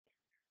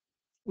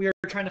we are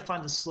trying to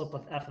find the slope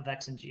of f of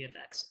x and g of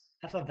x.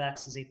 F of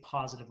x is a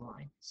positive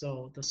line,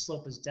 so the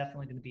slope is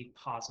definitely going to be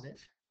positive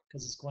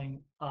because it's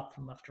going up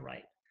from left to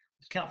right.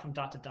 Let's count from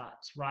dot to dot.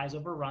 It's rise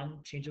over run,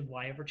 change of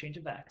y over change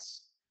of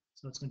x.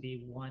 So it's going to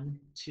be 1,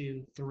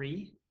 2,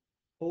 3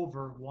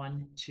 over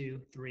 1,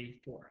 2, 3,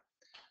 4.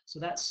 So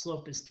that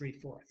slope is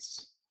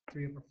 3/4,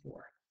 3 over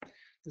 4.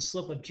 The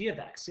slope of g of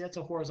x, see, that's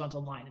a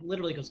horizontal line. It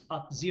literally goes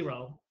up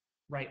 0,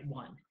 right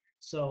 1.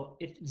 So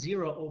if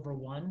 0 over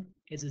 1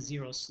 is a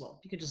 0 slope,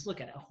 you can just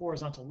look at it. A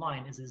horizontal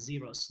line is a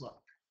 0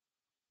 slope.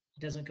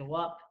 It doesn't go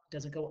up,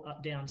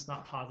 down, it's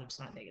not positive, it's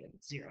not negative,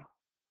 it's 0.